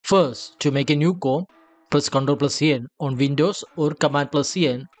First, to make a new comb, press Ctrl+N on Windows or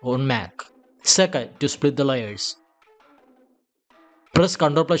Command+N on Mac. Second, to split the layers. Press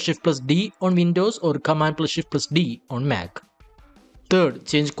Ctrl+Shift+D on Windows or Command+Shift+D on Mac. Third,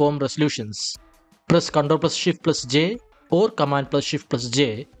 change comb resolutions. Press Ctrl+Shift+J or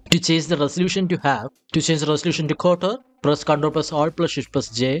Command+Shift+J to change the resolution to half. To change the resolution to quarter, press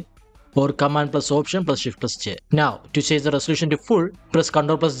Ctrl+Alt+Shift+J or Command+Option+Shift+J. Now, to change the resolution to full, press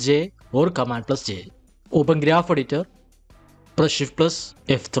Ctrl+J or Command+J. Open Graph Editor, press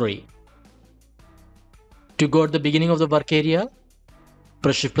Shift+F3. To go at the beginning of the work area,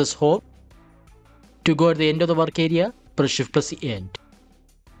 press Shift+Home. To go at the end of the work area, press Shift+End.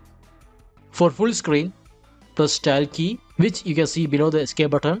 For full screen, press Style key, which you can see below the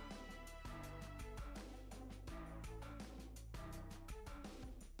Escape button.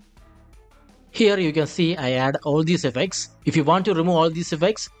 Here you can see I add all these effects. If you want to remove all these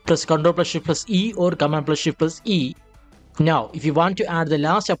effects, press Ctrl+Shift+E or Command+Shift+E. Now, if you want to add the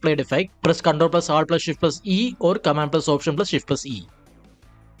last applied effect, press Ctrl+Alt+Shift+E or Command+Option+Shift+E.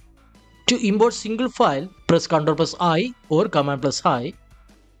 To import single file, press Ctrl+I or Command+I.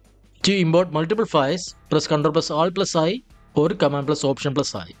 To import multiple files, press Ctrl+Alt+I or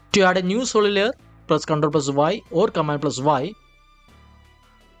Command+Option+I. To add a new solid layer, press Ctrl+Y or Command+Y.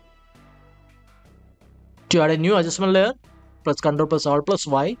 To add a new adjustment layer, press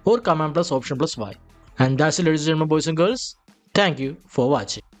Ctrl+Alt+Y or Command+Option+Y. And that's it, ladies and gentlemen, boys and girls. Thank you for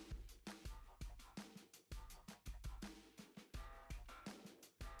watching.